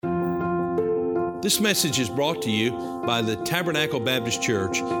This message is brought to you by the Tabernacle Baptist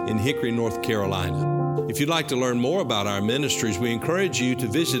Church in Hickory, North Carolina. If you'd like to learn more about our ministries, we encourage you to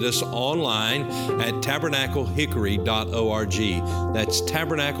visit us online at tabernaclehickory.org. That's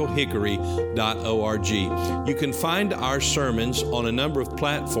tabernaclehickory.org. You can find our sermons on a number of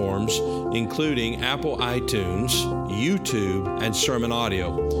platforms, including Apple iTunes, YouTube, and Sermon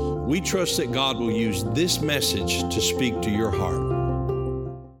Audio. We trust that God will use this message to speak to your heart.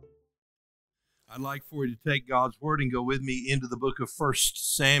 I'd like for you to take God's Word and go with me into the book of 1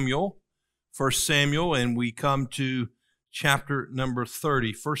 Samuel, and we come to chapter number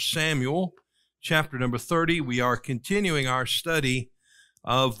 30. 1 Samuel, chapter number 30, we are continuing our study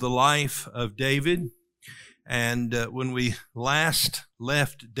of the life of David. And when we last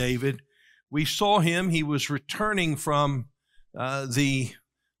left David, we saw him. He was returning from the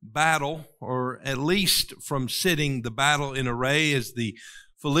battle, or at least from setting the battle in array as the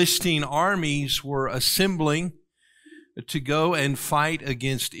Philistine armies were assembling to go and fight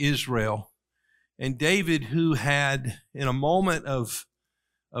against Israel. And David, who had, in a moment of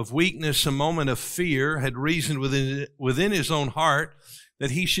weakness, a moment of fear, had reasoned within his own heart that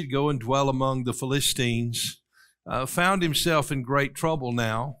he should go and dwell among the Philistines, found himself in great trouble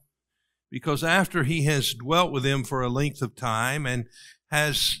now, because after he has dwelt with them for a length of time and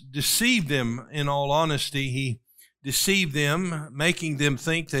has deceived them, in all honesty, he deceived them, making them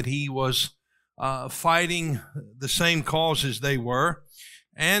think that he was fighting the same cause as they were,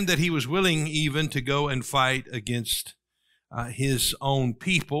 and that he was willing even to go and fight against his own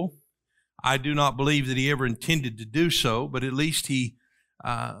people. I do not believe that he ever intended to do so, but at least he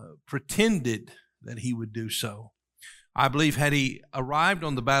pretended that he would do so. I believe had he arrived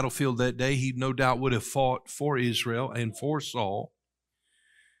on the battlefield that day, he no doubt would have fought for Israel and for Saul.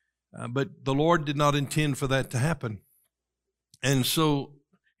 But the Lord did not intend for that to happen. And so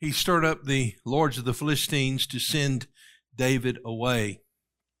he stirred up the lords of the Philistines to send David away.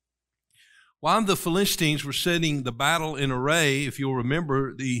 While the Philistines were setting the battle in array, if you'll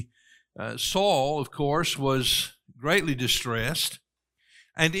remember, Saul, of course, was greatly distressed.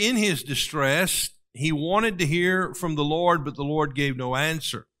 And in his distress, he wanted to hear from the Lord, but the Lord gave no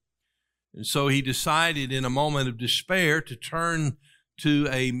answer. And so he decided in a moment of despair to turn to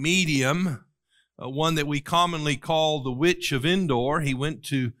a medium, one that we commonly call the Witch of Endor. He went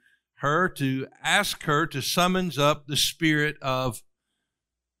to her to ask her to summons up the spirit of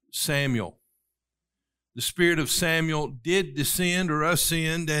Samuel. The spirit of Samuel did descend or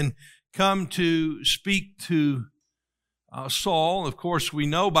ascend and come to speak to Saul. Of course, we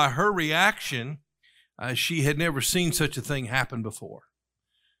know by her reaction, she had never seen such a thing happen before.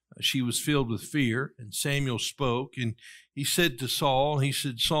 She was filled with fear, and Samuel spoke, and he said to Saul,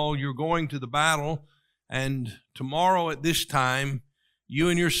 Saul, you're going to the battle, and tomorrow at this time, you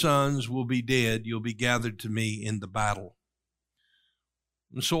and your sons will be dead. You'll be gathered to me in the battle.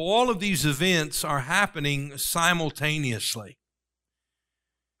 And so all of these events are happening simultaneously.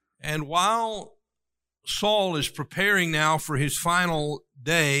 And while Saul is preparing now for his final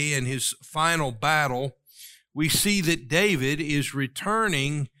day and his final battle, we see that David is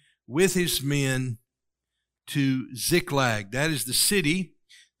returning with his men to Ziklag. That is the city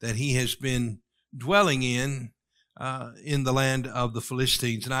that he has been dwelling in the land of the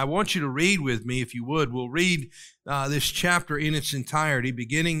Philistines. And I want you to read with me, if you would. We'll read this chapter in its entirety,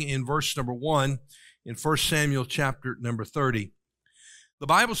 beginning in verse number 1 in 1 Samuel chapter number 30. The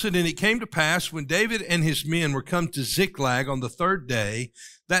Bible said, and it came to pass when David and his men were come to Ziklag on the third day,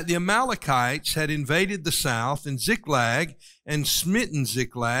 that the Amalekites had invaded the south and Ziklag and smitten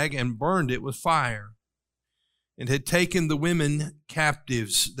Ziklag and burned it with fire, and had taken the women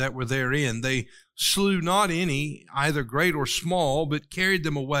captives that were therein. They slew not any, either great or small, but carried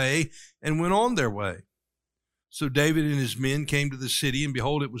them away and went on their way. So David and his men came to the city, and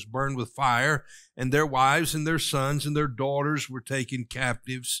behold, it was burned with fire, and their wives and their sons and their daughters were taken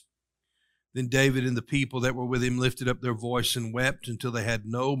captives. Then David and the people that were with him lifted up their voice and wept until they had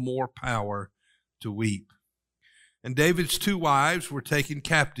no more power to weep. And David's two wives were taken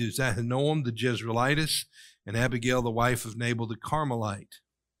captives, Ahinoam the Jezreelitess and Abigail the wife of Nabal the Carmelite.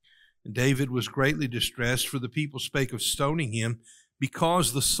 And David was greatly distressed, for the people spake of stoning him,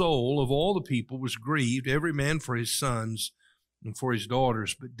 because the soul of all the people was grieved, every man for his sons and for his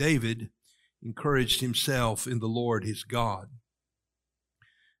daughters. But David encouraged himself in the Lord his God.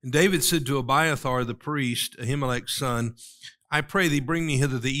 And David said to Abiathar the priest, Ahimelech's son, I pray thee, bring me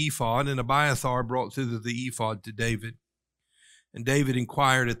hither the ephod. And Abiathar brought thither the ephod to David. And David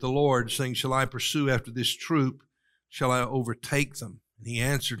inquired at the Lord, saying, shall I pursue after this troop? Shall I overtake them? And he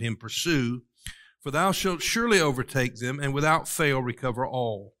answered him, pursue, for thou shalt surely overtake them, and without fail recover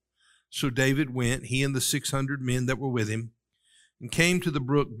all. So David went, he and the 600 men that were with him, and came to the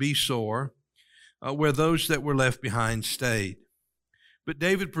brook Besor, where those that were left behind stayed. But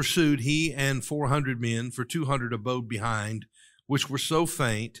David pursued, he and 400 men, for 200 abode behind, which were so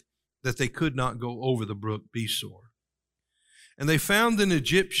faint that they could not go over the brook Besor. And they found an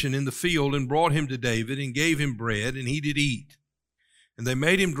Egyptian in the field, and brought him to David, and gave him bread, and he did eat. And they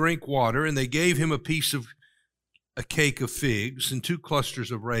made him drink water, and they gave him a cake of figs, and 2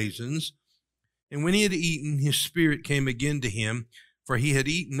 clusters of raisins. And when he had eaten, his spirit came again to him, for he had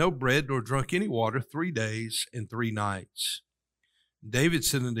eaten no bread nor drunk any water 3 days and 3 nights. David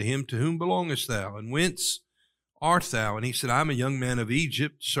said unto him, To whom belongest thou, and whence art thou? And he said, I am a young man of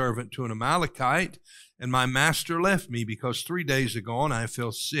Egypt, servant to an Amalekite, and my master left me, because 3 days agone I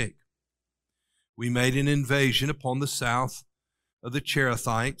fell sick. We made an invasion upon the south of the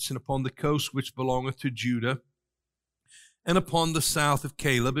Cherethites, and upon the coast which belongeth to Judah, and upon the south of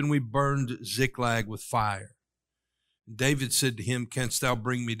Caleb, and we burned Ziklag with fire. And David said to him, Canst thou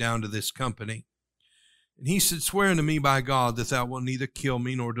bring me down to this company? And he said, Swear unto me by God that thou wilt neither kill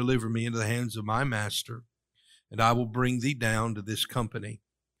me nor deliver me into the hands of my master, and I will bring thee down to this company.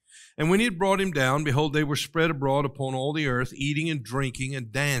 And when he had brought him down, behold, they were spread abroad upon all the earth, eating and drinking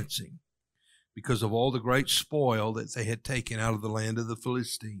and dancing, because of all the great spoil that they had taken out of the land of the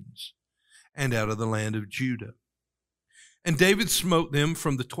Philistines and out of the land of Judah. And David smote them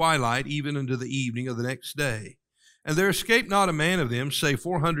from the twilight even unto the evening of the next day. And there escaped not a man of them, save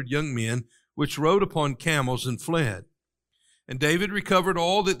 400 young men, which rode upon camels and fled. And David recovered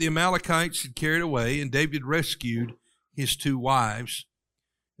all that the Amalekites had carried away, and David rescued his 2 wives.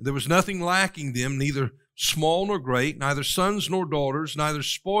 And there was nothing lacking them, neither small nor great, neither sons nor daughters, neither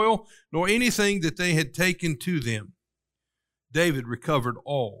spoil nor anything that they had taken to them. David recovered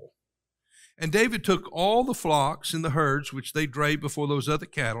all. And David took all the flocks and the herds which they drave before those other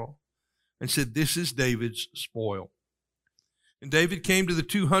cattle, and said, This is David's spoil. And David came to the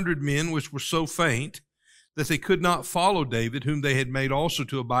 200 men which were so faint that they could not follow David, whom they had made also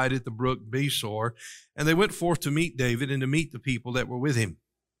to abide at the brook Besor. And they went forth to meet David and to meet the people that were with him.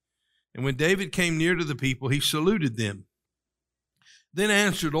 And when David came near to the people, he saluted them. Then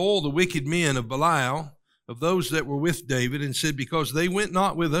answered all the wicked men of Belial, of those that were with David, and said, Because they went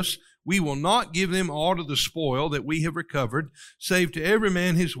not with us, we will not give them aught of the spoil that we have recovered, save to every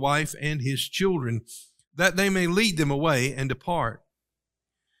man his wife and his children, that they may lead them away and depart.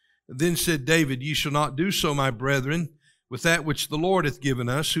 Then said David, Ye shall not do so, my brethren, with that which the Lord hath given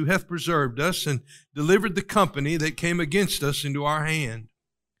us, who hath preserved us, and delivered the company that came against us into our hand.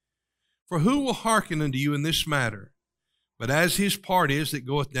 For who will hearken unto you in this matter? But as his part is that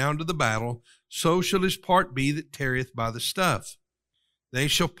goeth down to the battle, so shall his part be that tarrieth by the stuff. They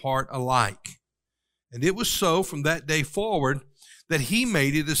shall part alike. And it was so from that day forward that he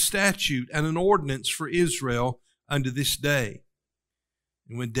made it a statute and an ordinance for Israel unto this day.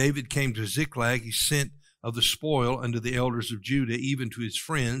 And when David came to Ziklag, he sent of the spoil unto the elders of Judah, even to his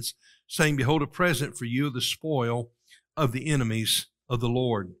friends, saying, Behold, a present for you of the spoil of the enemies of the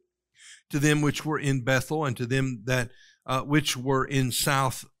Lord. To them which were in Bethel, and to them that which were in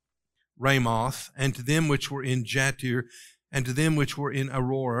South Ramoth, and to them which were in Jatir, and to them which were in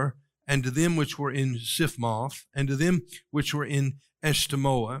Aurora, and to them which were in Siphmoth, and to them which were in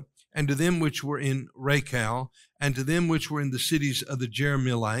Eshtemoa, and to them which were in Rachel, and to them which were in the cities of the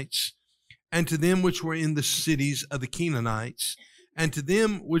Jerahmeelites, and to them which were in the cities of the Canaanites, and to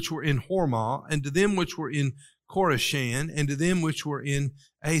them which were in Hormah, and to them which were in Korashan, and to them which were in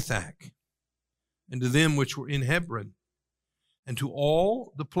Athak, and to them which were in Hebron, and to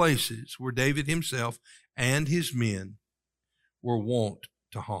all the places where David himself and his men were wont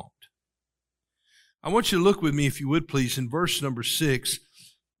to haunt. I want you to look with me, if you would please, in verse number 6.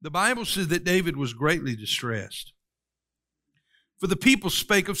 The Bible says that David was greatly distressed, for the people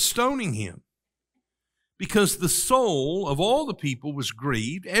spake of stoning him, because the soul of all the people was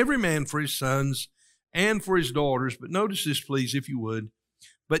grieved, every man for his sons and for his daughters. But notice this, please, if you would.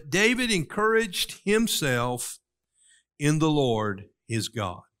 But David encouraged himself in the Lord his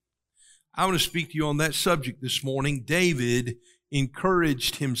God. I want to speak to you on that subject this morning. David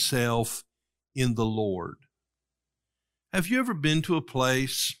encouraged himself in the Lord. Have you ever been to a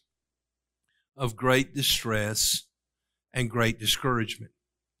place of great distress and great discouragement?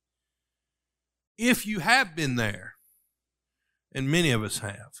 If you have been there, and many of us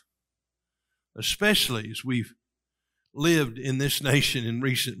have, especially as we've lived in this nation in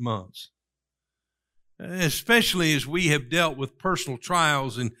recent months, especially as we have dealt with personal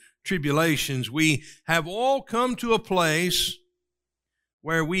trials and tribulations, we have all come to a place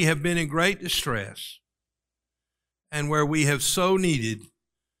where we have been in great distress and where we have so needed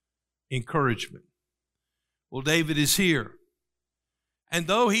encouragement. Well, David is here. And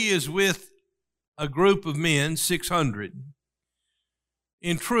though he is with a group of men, 600,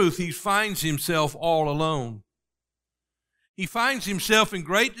 in truth, he finds himself all alone. He finds himself in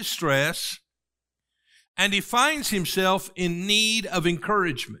great distress, and he finds himself in need of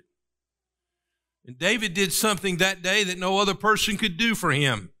encouragement. And David did something that day that no other person could do for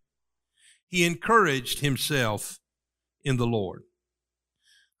him. He encouraged himself in the Lord.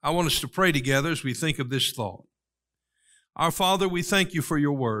 I want us to pray together as we think of this thought. Our Father, we thank you for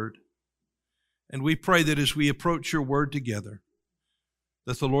your word, and we pray that as we approach your word together,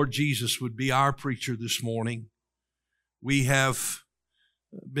 that the Lord Jesus would be our preacher this morning. We have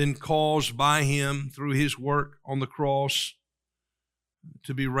been caused by him through his work on the cross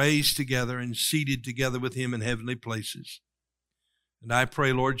to be raised together and seated together with him in heavenly places. And I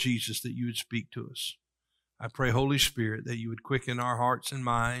pray, Lord Jesus, that you would speak to us. I pray, Holy Spirit, that you would quicken our hearts and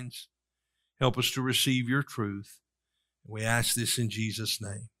minds. Help us to receive your truth. We ask this in Jesus'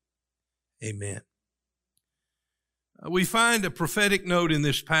 name. Amen. We find a prophetic note in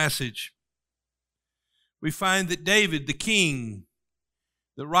this passage. We find that David, the king,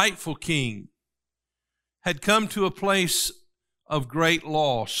 the rightful king, had come to a place of great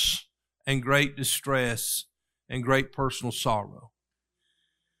loss and great distress and great personal sorrow.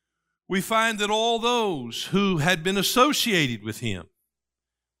 We find that all those who had been associated with him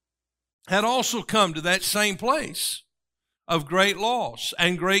had also come to that same place of great loss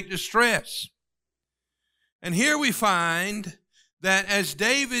and great distress. And here we find that as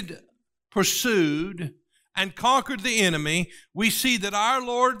David pursued and conquered the enemy, we see that our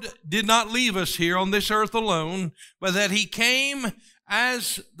Lord did not leave us here on this earth alone, but that he came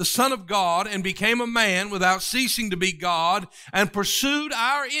as the Son of God and became a man without ceasing to be God and pursued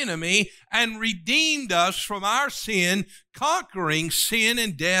our enemy and redeemed us from our sin, conquering sin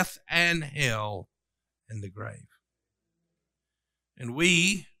and death and hell and the grave. And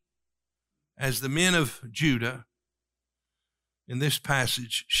we, as the men of Judah, in this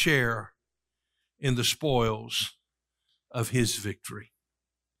passage, share in the spoils of his victory.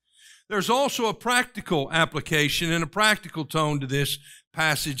 There's also a practical application and a practical tone to this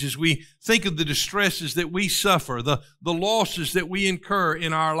passage as we think of the distresses that we suffer, the losses that we incur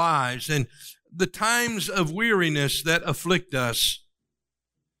in our lives, and the times of weariness that afflict us.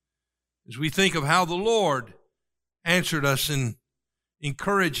 As we think of how the Lord answered us and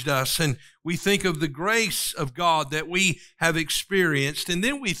encouraged us, and we think of the grace of God that we have experienced, and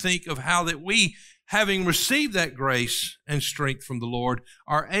then we think of how that we, having received that grace and strength from the Lord,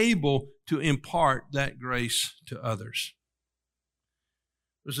 are able to impart that grace to others.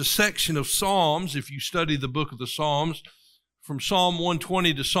 There's a section of Psalms, if you study the book of the Psalms, from Psalm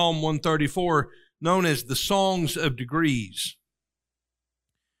 120 to Psalm 134, known as the Songs of Degrees.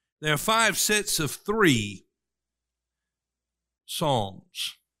 There are 5 sets of 3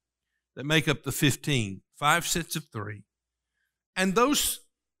 Psalms that make up the 15, 5 sets of 3. And those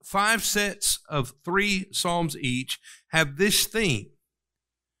 5 sets of 3 Psalms each have this theme: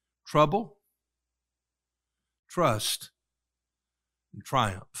 trouble, trust, and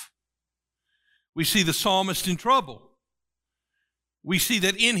triumph. We see the psalmist in trouble. We see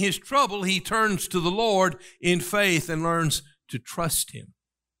that in his trouble he turns to the Lord in faith and learns to trust him.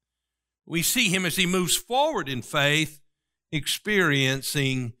 We see him as he moves forward in faith,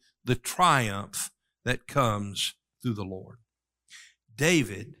 experiencing the triumph that comes through the Lord.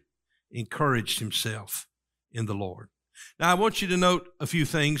 David encouraged himself in the Lord. Now, I want you to note a few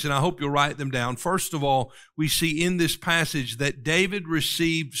things, and I hope you'll write them down. First of all, we see in this passage that David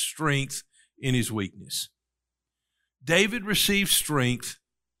received strength in his weakness. David received strength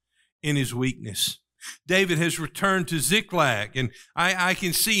in his weakness. David has returned to Ziklag, and I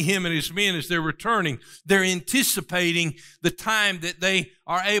can see him and his men as they're returning. They're anticipating the time that they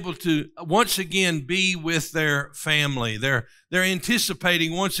are able to once again be with their family. They're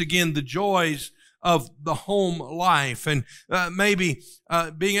anticipating once again the joys of the home life, and maybe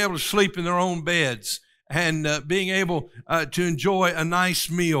being able to sleep in their own beds, and being able to enjoy a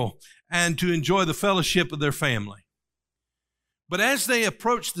nice meal and to enjoy the fellowship of their family. But as they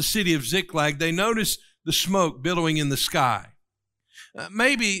approach the city of Ziklag, they notice the smoke billowing in the sky.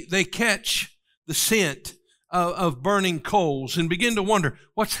 Maybe they catch the scent of burning coals and begin to wonder,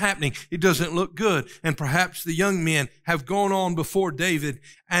 what's happening? It doesn't look good. And perhaps the young men have gone on before David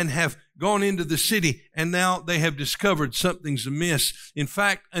and have gone into the city, and now they have discovered something's amiss. In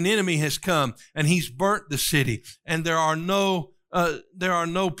fact, an enemy has come and he's burnt the city, and there are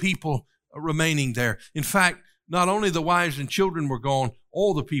no people remaining there. In fact, not only the wives and children were gone,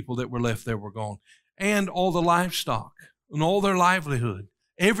 all the people that were left there were gone, and all the livestock and all their livelihood.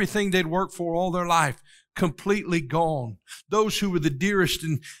 Everything they'd worked for all their life, completely gone. Those who were the dearest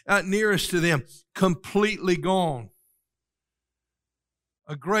and nearest to them, completely gone.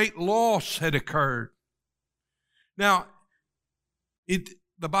 A great loss had occurred. Now,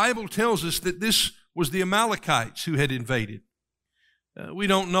 the Bible tells us that this was the Amalekites who had invaded. We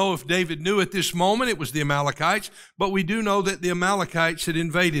don't know if David knew at this moment it was the Amalekites, but we do know that the Amalekites had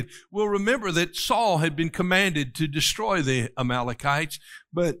invaded. We'll remember that Saul had been commanded to destroy the Amalekites,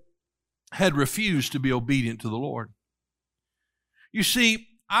 but had refused to be obedient to the Lord. You see,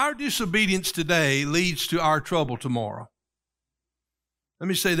 our disobedience today leads to our trouble tomorrow. Let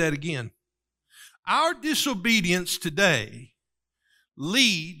me say that again. Our disobedience today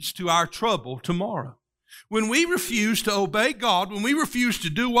leads to our trouble tomorrow. When we refuse to obey God, when we refuse to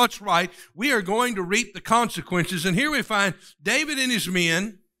do what's right, we are going to reap the consequences. And here we find David and his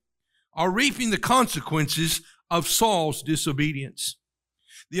men are reaping the consequences of Saul's disobedience.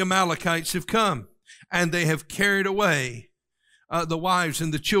 The Amalekites have come, and they have carried away the wives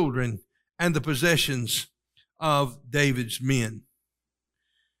and the children and the possessions of David's men.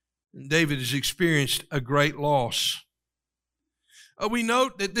 And David has experienced a great loss. We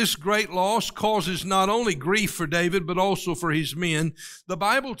note that this great loss causes not only grief for David, but also for his men. The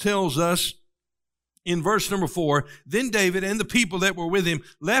Bible tells us in verse number 4, then David and the people that were with him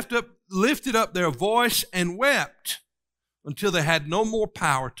lifted up their voice and wept until they had no more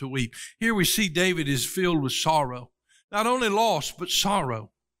power to weep. Here we see David is filled with sorrow. Not only loss, but sorrow.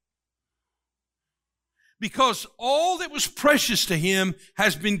 Because all that was precious to him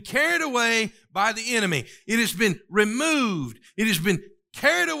has been carried away by the enemy. It has been removed. It has been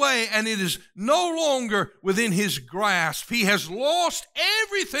carried away, and it is no longer within his grasp. He has lost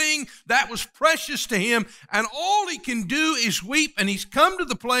everything that was precious to him, and all he can do is weep, and he's come to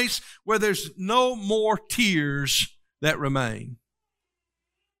the place where there's no more tears that remain.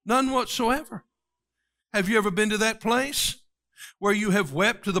 None whatsoever. Have you ever been to that place where you have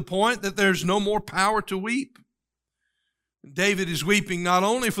wept to the point that there's no more power to weep? David is weeping not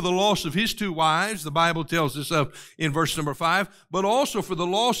only for the loss of his two wives, the Bible tells us of in verse number 5, but also for the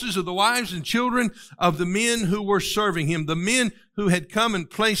losses of the wives and children of the men who were serving him, the men who had come and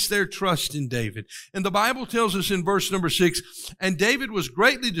placed their trust in David. And the Bible tells us in verse number 6, and David was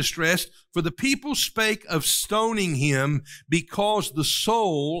greatly distressed, for the people spake of stoning him, because the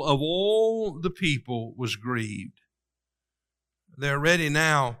soul of all the people was grieved. They're ready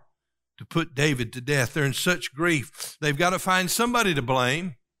now to put David to death. They're in such grief. They've got to find somebody to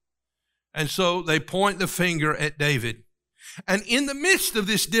blame. And so they point the finger at David. And in the midst of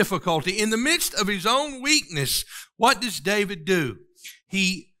this difficulty, in the midst of his own weakness, what does David do?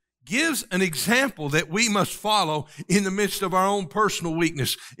 He gives an example that we must follow in the midst of our own personal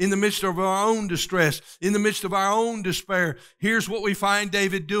weakness, in the midst of our own distress, in the midst of our own despair. Here's what we find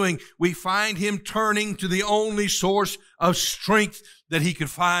David doing. We find him turning to the only source of strength that he could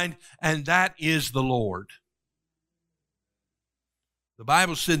find, and that is the Lord. The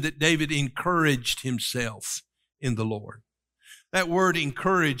Bible said that David encouraged himself in the Lord. That word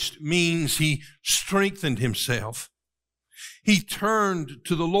encouraged means he strengthened himself. He turned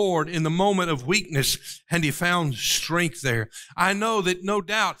to the Lord in the moment of weakness, and he found strength there. I know that no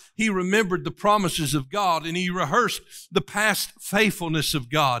doubt he remembered the promises of God, and he rehearsed the past faithfulness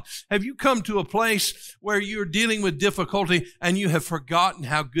of God. Have you come to a place where you're dealing with difficulty and you have forgotten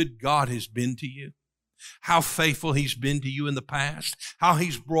how good God has been to you? How faithful he's been to you in the past, how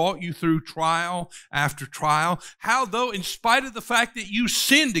he's brought you through trial after trial, how though in spite of the fact that you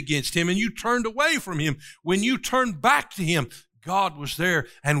sinned against him and you turned away from him, when you turned back to him, God was there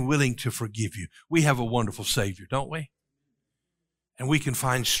and willing to forgive you. We have a wonderful Savior, don't we? And we can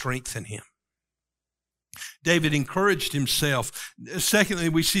find strength in him. David encouraged himself. Secondly,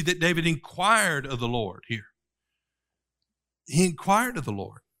 we see that David inquired of the Lord here. He inquired of the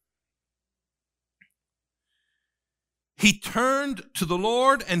Lord. He turned to the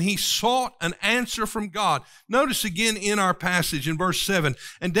Lord and he sought an answer from God. Notice again in our passage in verse 7,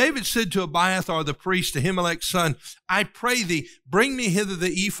 and David said to Abiathar the priest, Ahimelech's son, I pray thee, bring me hither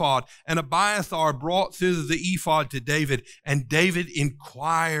the ephod. And Abiathar brought thither the ephod to David, and David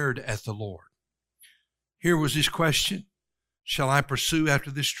inquired at the Lord. Here was his question. Shall I pursue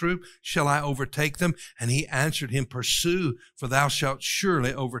after this troop? Shall I overtake them? And he answered him, pursue, for thou shalt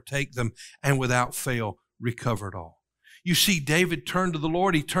surely overtake them, and without fail recover it all. You see, David turned to the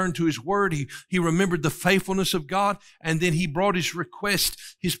Lord. He turned to his word. He remembered the faithfulness of God. And then he brought his request,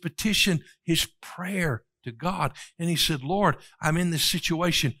 his petition, his prayer to God. And he said, Lord, I'm in this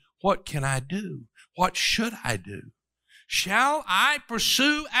situation. What can I do? What should I do? Shall I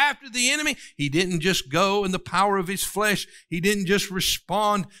pursue after the enemy? He didn't just go in the power of his flesh. He didn't just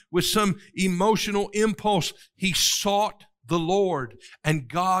respond with some emotional impulse. He sought the Lord, and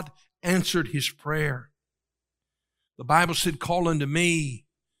God answered his prayer. The Bible said, call unto me,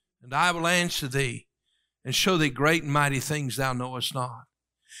 and I will answer thee, and show thee great and mighty things thou knowest not.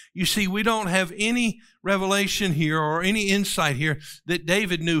 You see, we don't have any revelation here or any insight here that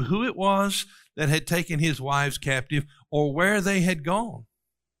David knew who it was that had taken his wives captive or where they had gone.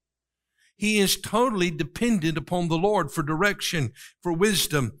 He is totally dependent upon the Lord for direction, for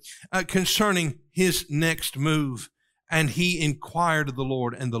wisdom concerning his next move. And he inquired of the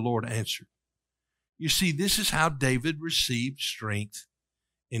Lord, and the Lord answered. You see, this is how David received strength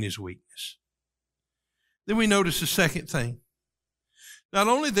in his weakness. Then we notice the second thing. Not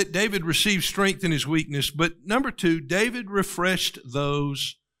only that David received strength in his weakness, but number two, David refreshed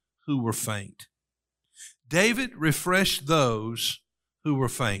those who were faint. David refreshed those who were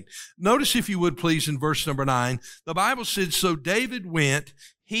faint. Notice, if you would please, in verse number 9, the Bible said, so David went,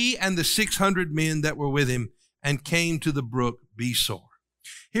 he and the 600 men that were with him, and came to the brook Besor.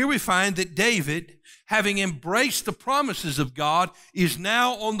 Here we find that David, having embraced the promises of God, is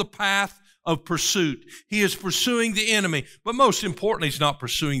now on the path of pursuit. He is pursuing the enemy, but most importantly, he's not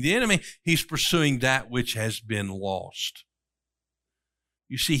pursuing the enemy. He's pursuing that which has been lost.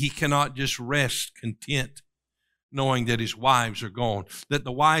 You see, he cannot just rest content knowing that his wives are gone, that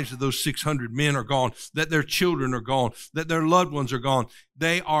the wives of those 600 men are gone, that their children are gone, that their loved ones are gone.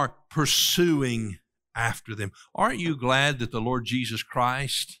 They are pursuing after them. Aren't you glad that the Lord Jesus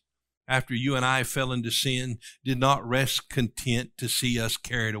Christ, after you and I fell into sin, did not rest content to see us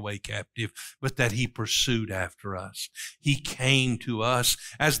carried away captive, but that he pursued after us. He came to us.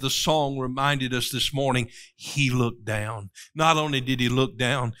 As the song reminded us this morning, he looked down. Not only did he look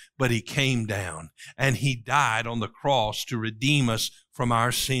down, but he came down, and he died on the cross to redeem us from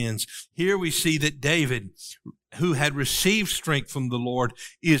our sins. Here we see that David, who had received strength from the Lord,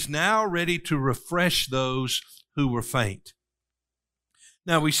 is now ready to refresh those who were faint.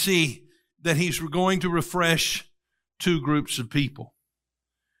 Now we see that he's going to refresh two groups of people.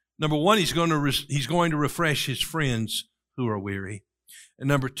 Number one, he's going to refresh his friends who are weary. And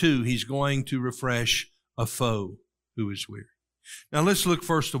number two, he's going to refresh a foe who is weary. Now let's look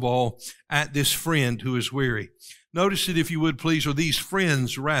first of all at this friend who is weary. Notice it, if you would please, or these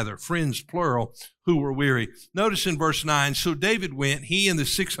friends rather, friends plural, who were weary. Notice in verse 9, so David went, he and the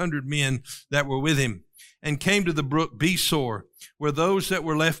 600 men that were with him, and came to the brook Besor, where those that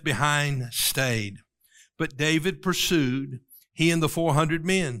were left behind stayed. But David pursued, he and the 400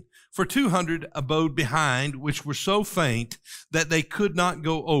 men. For 200 abode behind, which were so faint that they could not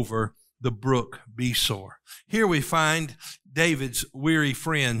go over the brook Besor. Here we find David's weary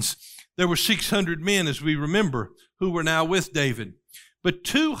friends. There were 600 men, as we remember, who were now with David. But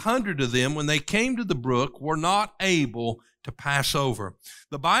 200 of them, when they came to the brook, were not able to pass over.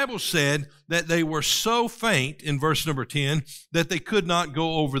 The Bible said that they were so faint, in verse number 10, that they could not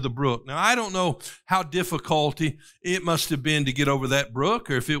go over the brook. Now, I don't know how difficult it must have been to get over that brook,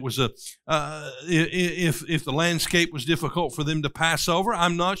 or if it was if the landscape was difficult for them to pass over.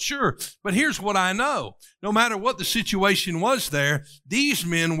 I'm not sure. But here's what I know. No matter what the situation was there, these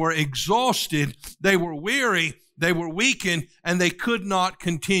men were exhausted, they were weary, they were weakened, and they could not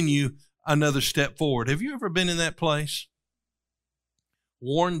continue another step forward. Have you ever been in that place?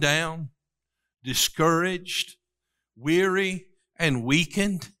 Worn down, discouraged, weary, and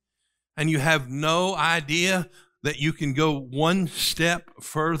weakened, and you have no idea that you can go one step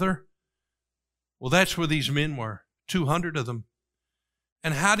further? Well, that's where these men were, 200 of them.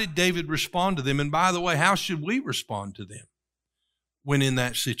 And how did David respond to them? And by the way, how should we respond to them when in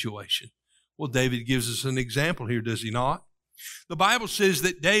that situation? Well, David gives us an example here, does he not? The Bible says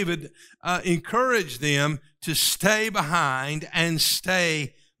that David encouraged them to stay behind and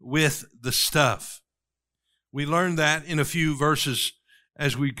stay with the stuff. We learned that in a few verses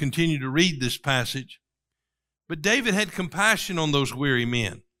as we continue to read this passage. But David had compassion on those weary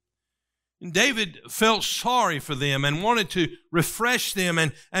men. And David felt sorry for them and wanted to refresh them.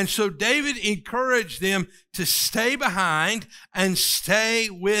 And so David encouraged them to stay behind and stay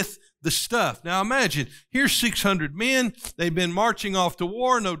with the stuff. Now imagine, here's 600 men. They've been marching off to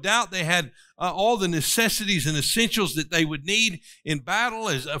war. No doubt they had all the necessities and essentials that they would need in battle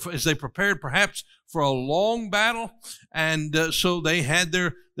as they prepared perhaps for a long battle. And so they had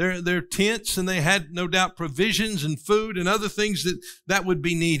their tents, and they had no doubt provisions and food and other things that would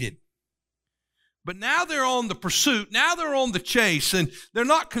be needed. But now they're on the pursuit. Now they're on the chase, and they're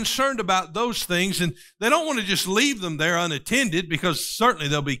not concerned about those things, and they don't want to just leave them there unattended, because certainly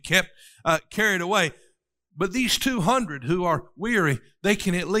they'll be kept carried away. But these 200 who are weary, they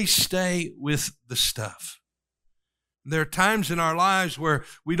can at least stay with the stuff. There are times in our lives where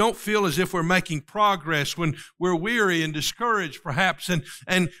we don't feel as if we're making progress, when we're weary and discouraged perhaps,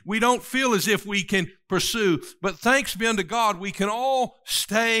 and we don't feel as if we can pursue. But thanks be unto God, we can all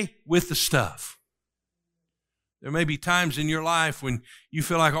stay with the stuff. There may be times in your life when you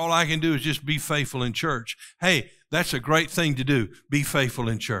feel like all I can do is just be faithful in church. Hey, that's a great thing to do. Be faithful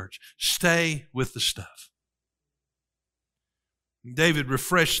in church. Stay with the stuff. David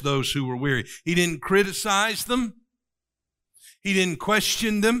refreshed those who were weary. He didn't criticize them. He didn't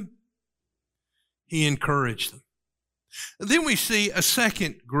question them. He encouraged them. And then we see a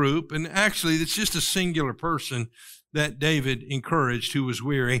second group, and actually it's just a singular person that David encouraged who was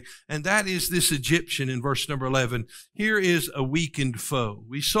weary, and that is this Egyptian in verse number 11. Here is a weakened foe.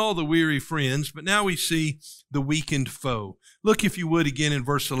 We saw the weary friends, but now we see the weakened foe. Look, if you would, again in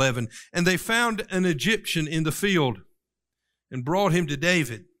verse 11. And they found an Egyptian in the field and brought him to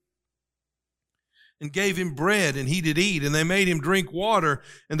David and gave him bread, and he did eat. And they made him drink water,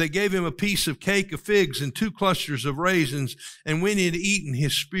 and they gave him a piece of cake of figs and 2 clusters of raisins. And when he had eaten,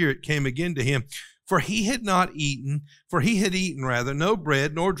 his spirit came again to him. For he had eaten no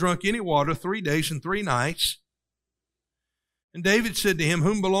bread, nor drunk any water 3 days and 3 nights. And David said to him,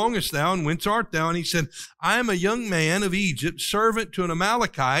 Whom belongest thou, and whence art thou? And he said, I am a young man of Egypt, servant to an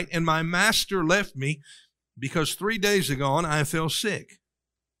Amalekite, and my master left me, because 3 days agone I fell sick.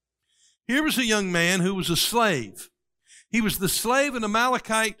 Here was a young man who was a slave. He was the slave of an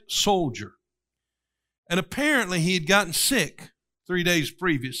Amalekite soldier. And apparently he had gotten sick 3 days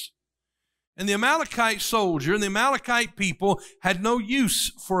previous. And the Amalekite soldier and the Amalekite people had no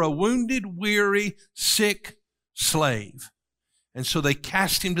use for a wounded, weary, sick slave. And so they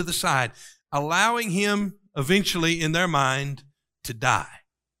cast him to the side, allowing him eventually, in their mind, to die.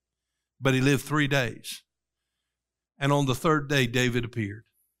 But he lived 3 days. And on the 3rd day, David appeared.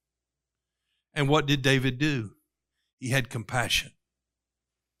 And what did David do? He had compassion.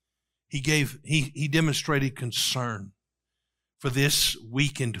 He demonstrated concern for this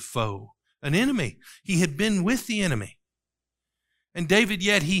weakened foe, an enemy. He had been with the enemy. And David,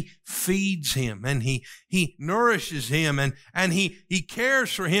 yet he feeds him and he nourishes him and he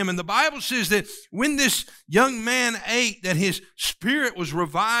cares for him. And the Bible says that when this young man ate, that his spirit was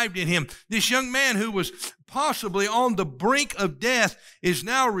revived in him. This young man who was possibly on the brink of death is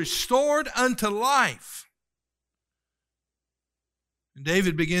now restored unto life. And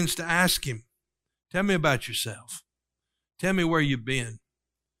David begins to ask him, tell me about yourself. Tell me where you've been.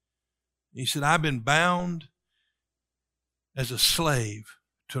 He said, I've been bound as a slave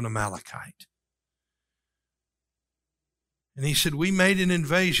to an Amalekite. And he said, we made an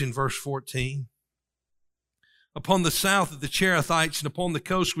invasion, verse 14, upon the south of the Cherethites and upon the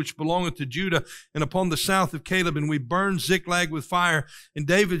coast which belongeth to Judah and upon the south of Caleb, and we burned Ziklag with fire. And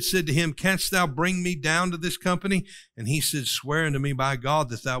David said to him, canst thou bring me down to this company? And he said, swear unto me by God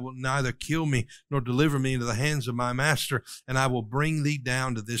that thou wilt neither kill me nor deliver me into the hands of my master, and I will bring thee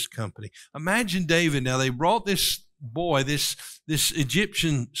down to this company. Imagine David. Now they brought this boy, this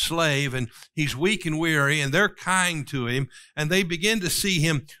Egyptian slave, and he's weak and weary, and they're kind to him, and they begin to see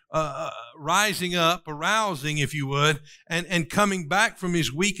him rising up, arousing, if you would, and coming back from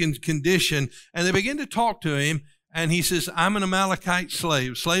his weakened condition, and they begin to talk to him, and he says, I'm an Amalekite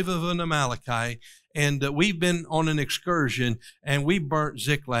slave of an Amalekite, and we've been on an excursion, and we burnt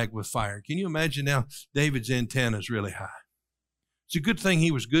Ziklag with fire. Can you imagine now? David's antenna is really high. It's a good thing he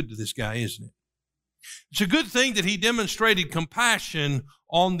was good to this guy, isn't it? It's a good thing that he demonstrated compassion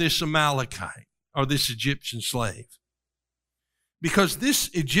on this Amalekite or this Egyptian slave. Because this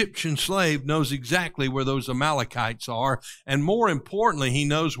Egyptian slave knows exactly where those Amalekites are. And more importantly, he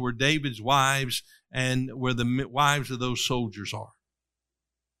knows where David's wives and where the wives of those soldiers are.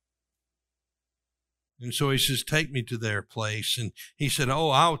 And so he says, take me to their place. And he said,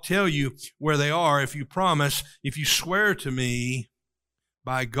 I'll tell you where they are if you promise, if you swear to me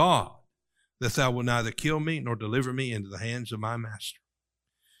by God, that thou wilt neither kill me nor deliver me into the hands of my master.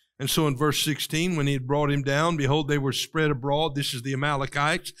 And so in verse 16, when he had brought him down, behold, they were spread abroad. This is the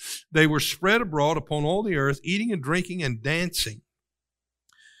Amalekites. They were spread abroad upon all the earth, eating and drinking and dancing,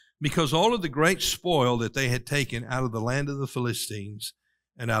 because all of the great spoil that they had taken out of the land of the Philistines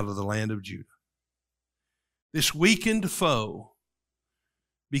and out of the land of Judah. This weakened foe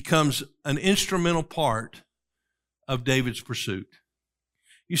becomes an instrumental part of David's pursuit.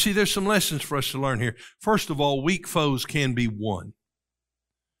 You see, there's some lessons for us to learn here. First of all, weak foes can be won.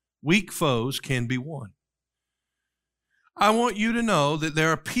 Weak foes can be won. I want you to know that there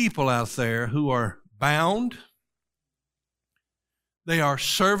are people out there who are bound. They are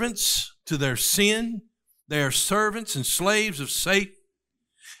servants to their sin. They are servants and slaves of Satan.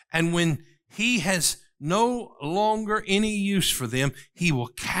 And when he has no longer any use for them, he will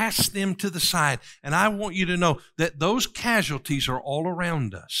cast them to the side. And I want you to know that those casualties are all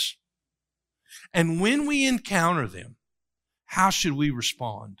around us. And when we encounter them, how should we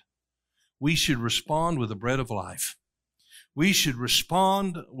respond? We should respond with the bread of life. We should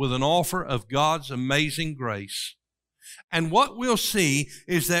respond with an offer of God's amazing grace. And what we'll see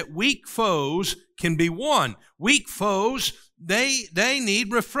is that weak foes can be won. Weak foes, they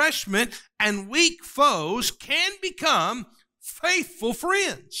need refreshment, and weak foes can become faithful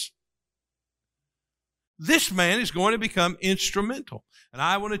friends. This man is going to become instrumental. And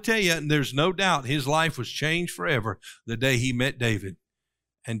I want to tell you, and there's no doubt his life was changed forever the day he met David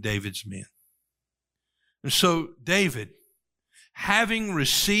and David's men. And so David, having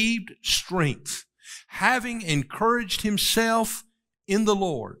received strength, having encouraged himself in the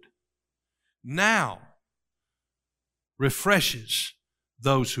Lord, now refreshes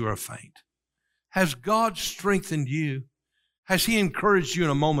those who are faint. Has God strengthened you? Has He encouraged you in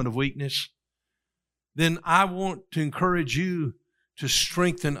a moment of weakness? Then I want to encourage you to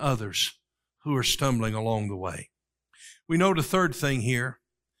strengthen others who are stumbling along the way. We note a third thing here.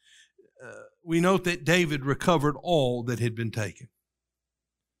 We note that David recovered all that had been taken.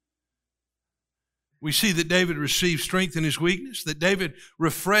 We see that David received strength in his weakness, that David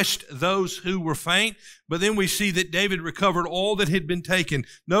refreshed those who were faint, but then we see that David recovered all that had been taken.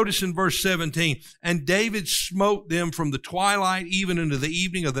 Notice in verse 17, and David smote them from the twilight even into the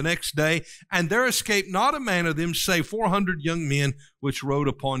evening of the next day, and there escaped not a man of them, save 400 young men which rode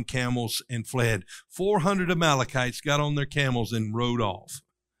upon camels and fled. 400 Amalekites got on their camels and rode off.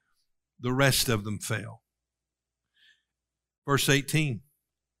 The rest of them fell. Verse 18,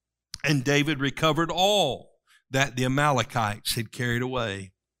 and David recovered all that the Amalekites had carried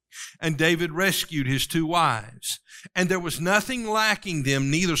away. And David rescued his 2 wives. And there was nothing lacking them,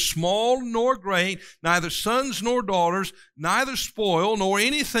 neither small nor great, neither sons nor daughters, neither spoil nor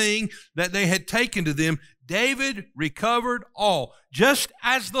anything that they had taken to them. David recovered all, just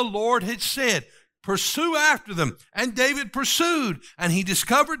as the Lord had said. Pursue after them. And David pursued, and he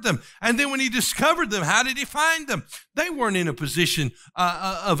discovered them. And then when he discovered them, how did he find them? They weren't in a position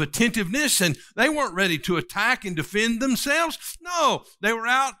of attentiveness, and they weren't ready to attack and defend themselves. No, they were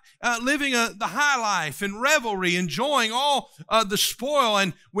out living the high life and revelry, enjoying all the spoil.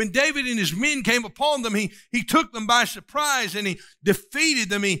 And when David and his men came upon them, he took them by surprise, and he defeated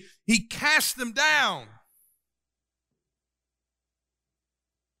them. He cast them down.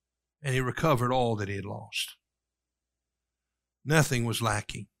 And he recovered all that he had lost. Nothing was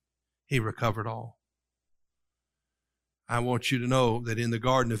lacking. He recovered all. I want you to know that in the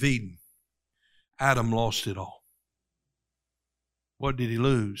Garden of Eden, Adam lost it all. What did he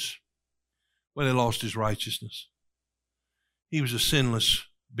lose? Well, he lost his righteousness. He was a sinless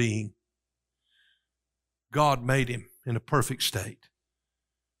being. God made him in a perfect state,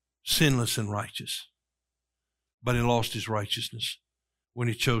 sinless and righteous. But he lost his righteousness when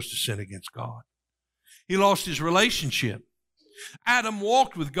he chose to sin against God. He lost his relationship. Adam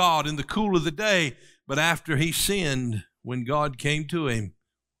walked with God in the cool of the day, but after he sinned, when God came to him,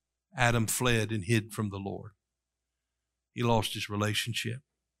 Adam fled and hid from the Lord. He lost his relationship.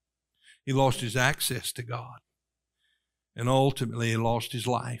 He lost his access to God. And ultimately, he lost his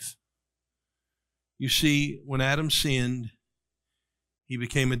life. You see, when Adam sinned, he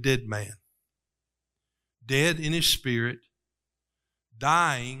became a dead man. Dead in his spirit,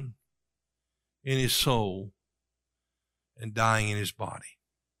 dying in his soul, and dying in his body.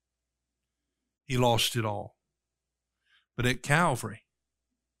 He lost it all. But at Calvary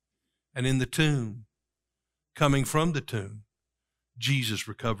and in the tomb, coming from the tomb, Jesus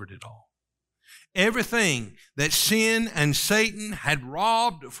recovered it all. Everything that sin and Satan had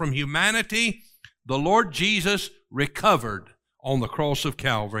robbed from humanity, the Lord Jesus recovered on the cross of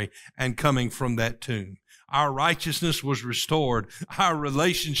Calvary and coming from that tomb. Our righteousness was restored. Our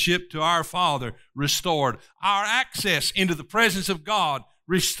relationship to our Father restored. Our access into the presence of God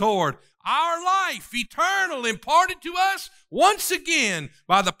restored. Our life eternal imparted to us once again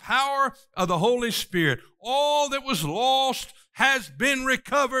by the power of the Holy Spirit. All that was lost has been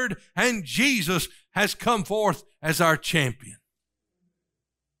recovered, and Jesus has come forth as our champion,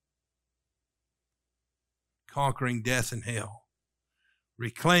 conquering death and hell,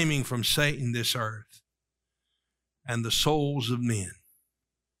 reclaiming from Satan this earth and the souls of men.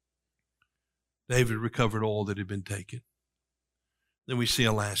 David recovered all that had been taken. Then we see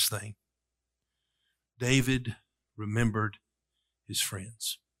a last thing. David remembered his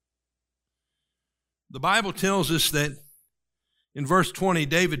friends. The Bible tells us that In verse 20,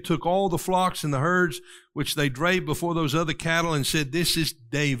 David took all the flocks and the herds which they drave before those other cattle and said, this is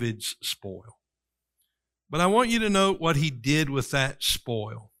David's spoil. But I want you to note what he did with that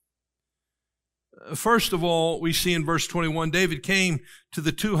spoil. First of all, we see in verse 21, David came to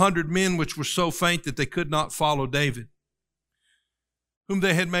the 200 men which were so faint that they could not follow David, whom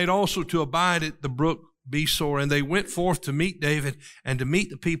they had made also to abide at the brook Besor. And they went forth to meet David and to meet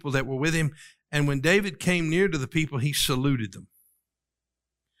the people that were with him. And when David came near to the people, he saluted them.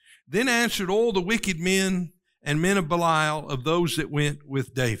 Then answered all the wicked men and men of Belial of those that went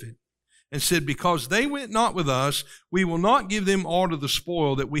with David, and said, because they went not with us, we will not give them aught of the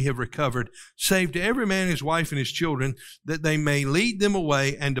spoil that we have recovered, save to every man his wife and his children, that they may lead them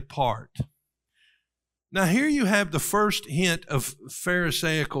away and depart. Now here you have the first hint of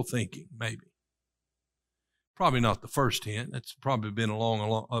Pharisaical thinking, maybe. Probably not the first hint. It's probably been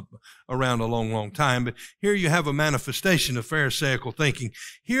around a long time. But here you have a manifestation of Pharisaical thinking.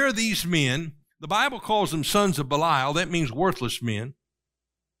 Here are these men. The Bible calls them sons of Belial. That means worthless men.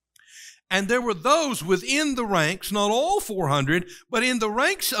 And there were those within the ranks, not all 400, but in the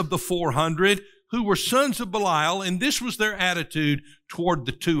ranks of the 400 who were sons of Belial, and this was their attitude toward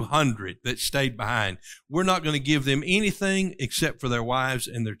the 200 that stayed behind. We're not going to give them anything except for their wives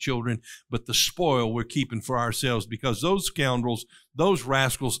and their children, but the spoil we're keeping for ourselves, because those scoundrels, those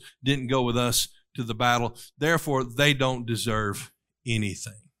rascals didn't go with us to the battle. Therefore, they don't deserve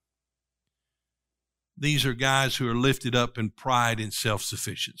anything. These are guys who are lifted up in pride and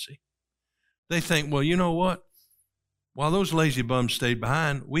self-sufficiency. They think, well, you know what? While those lazy bums stayed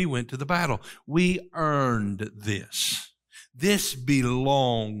behind, we went to the battle. We earned this. This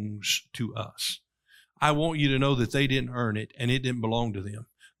belongs to us. I want you to know that they didn't earn it, and it didn't belong to them.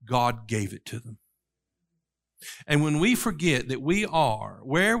 God gave it to them. And when we forget that we are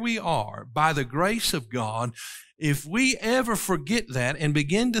where we are by the grace of God, if we ever forget that and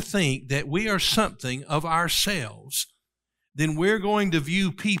begin to think that we are something of ourselves, then we're going to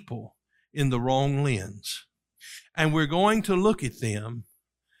view people in the wrong lens. And we're going to look at them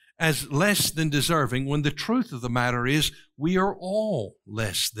as less than deserving, when the truth of the matter is we are all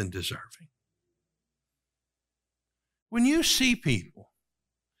less than deserving. When you see people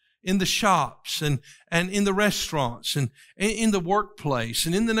in the shops and in the restaurants and in the workplace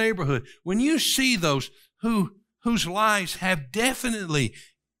and in the neighborhood, when you see those whose lives have definitely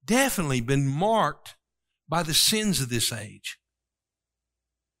been marked by the sins of this age,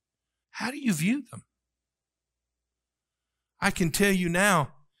 how do you view them? I can tell you now,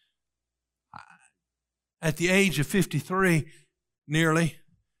 at the age of 53, nearly,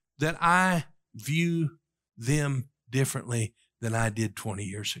 that I view them differently than I did 20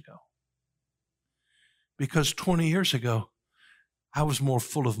 years ago. Because 20 years ago, I was more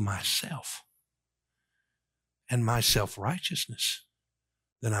full of myself and my self-righteousness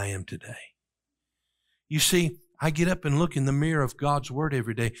than I am today. You see, I get up and look in the mirror of God's Word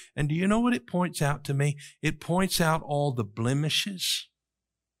every day, and do you know what it points out to me? It points out all the blemishes.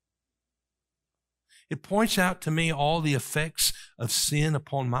 It points out to me all the effects of sin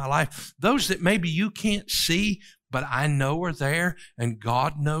upon my life. Those that maybe you can't see, but I know are there, and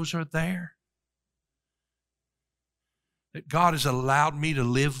God knows are there. That God has allowed me to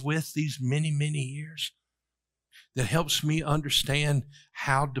live with these many, many years. That helps me understand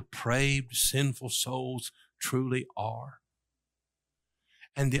how depraved, sinful souls truly are.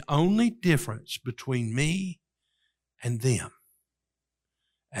 And the only difference between me and them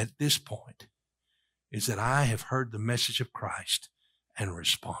at this point is that I have heard the message of Christ and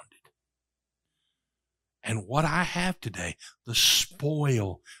responded. And what I have today, the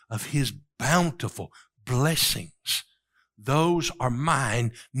spoil of His bountiful blessings, those are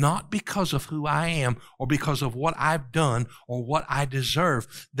mine, not because of who I am or because of what I've done or what I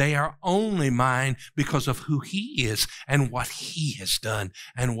deserve. They are only mine because of who He is and what He has done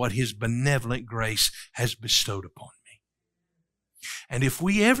and what His benevolent grace has bestowed upon me. And if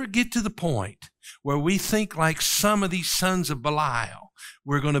we ever get to the point where we think like some of these sons of Belial,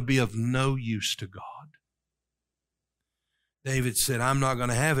 we're going to be of no use to God. David said, I'm not going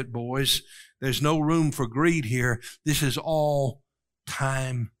to have it, boys. There's no room for greed here. This is all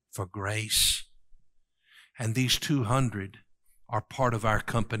time for grace. And these 200 are part of our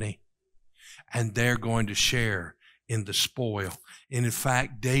company, and they're going to share in the spoil. And in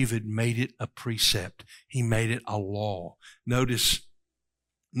fact, David made it a precept. He made it a law. Notice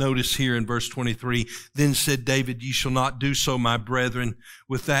here in verse 23, then said David, ye shall not do so, my brethren,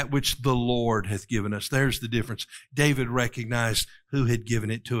 with that which the Lord hath given us. There's the difference. David recognized who had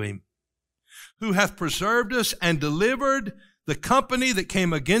given it to him. Who hath preserved us and delivered the company that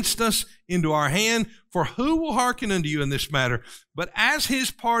came against us into our hand. For who will hearken unto you in this matter? But as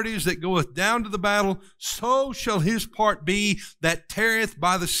his part is that goeth down to the battle, so shall his part be that tarrieth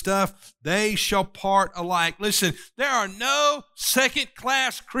by the stuff. They shall part alike. Listen, there are no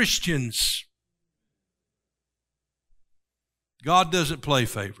second-class Christians. God doesn't play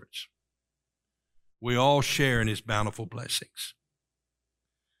favorites. We all share in his bountiful blessings.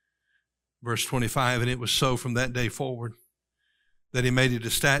 Verse 25, and it was so from that day forward that he made it a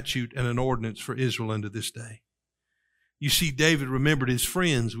statute and an ordinance for Israel unto this day. You see, David remembered his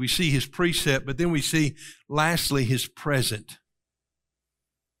friends. We see his precept, but then we see, lastly, his present.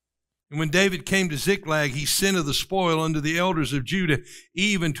 And when David came to Ziklag, he sent of the spoil unto the elders of Judah,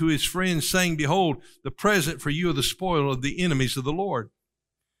 even to his friends, saying, Behold, the present for you of the spoil of the enemies of the Lord.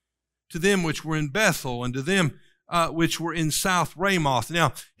 To them which were in Bethel, and to them which were in South Ramoth.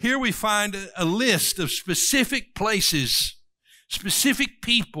 Now, here we find a list of specific places, specific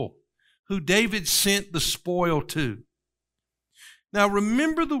people who David sent the spoil to. Now,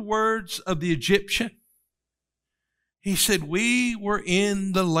 remember the words of the Egyptian? He said, we were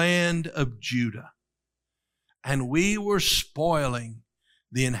in the land of Judah, and we were spoiling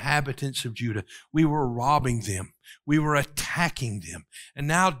the inhabitants of Judah. We were robbing them. We were attacking them. And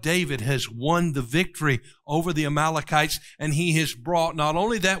now David has won the victory over the Amalekites, and he has brought not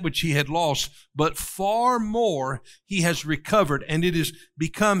only that which he had lost, but far more he has recovered, and it has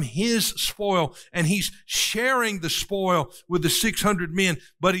become his spoil, and he's sharing the spoil with the 600 men,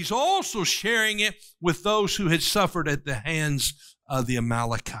 but he's also sharing it with those who had suffered at the hands of the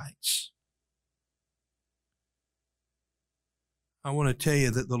Amalekites. I want to tell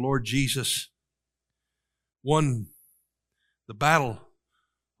you that the Lord Jesus won the battle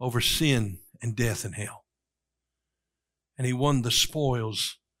over sin and death and hell. And he won the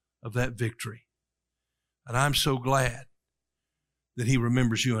spoils of that victory. And I'm so glad that he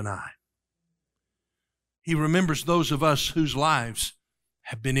remembers you and I. He remembers those of us whose lives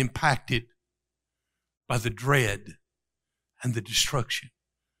have been impacted by the dread and the destruction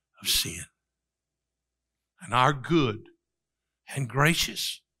of sin. And our good and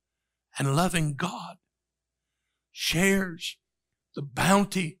gracious and loving God shares the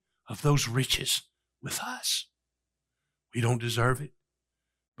bounty of those riches with us. We don't deserve it,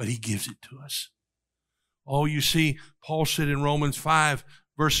 but he gives it to us. Oh, you see, Paul said in Romans 5,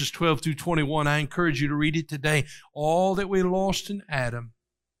 verses 12 through 21, I encourage you to read it today. All that we lost in Adam,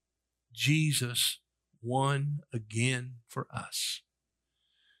 Jesus won again for us,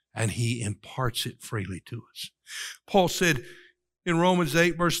 and he imparts it freely to us. Paul said, in Romans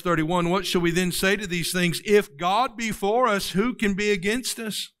 8, verse 31, what shall we then say to these things? If God be for us, who can be against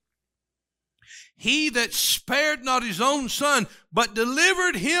us? He that spared not his own son, but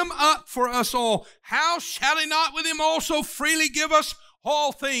delivered him up for us all, how shall he not with him also freely give us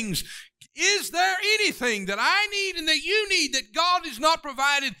all things? Is there anything that I need and that you need that God has not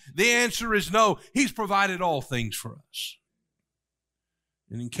provided? The answer is no. He's provided all things for us.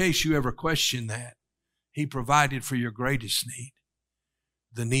 And in case you ever question that, he provided for your greatest need,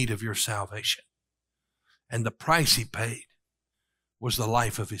 the need of your salvation. And the price he paid was the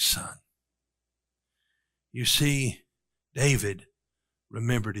life of his son. You see, David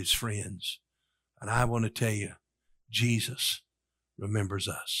remembered his friends. And I want to tell you, Jesus remembers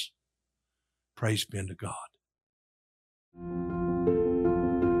us. Praise be unto God.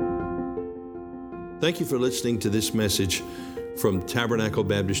 Thank you for listening to this message from Tabernacle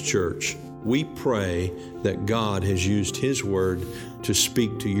Baptist Church. We pray that God has used His Word to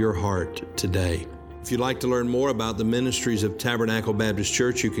speak to your heart today. If you'd like to learn more about the ministries of Tabernacle Baptist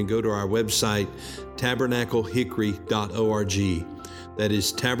Church, you can go to our website, tabernaclehickory.org. That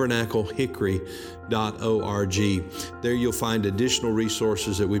is tabernaclehickory.org. There you'll find additional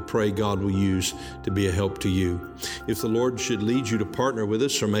resources that we pray God will use to be a help to you. If the Lord should lead you to partner with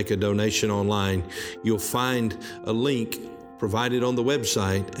us or make a donation online, you'll find a link provided on the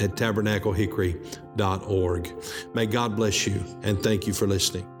website at tabernaclehickory.org. May God bless you, and thank you for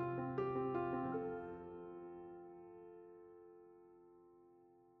listening.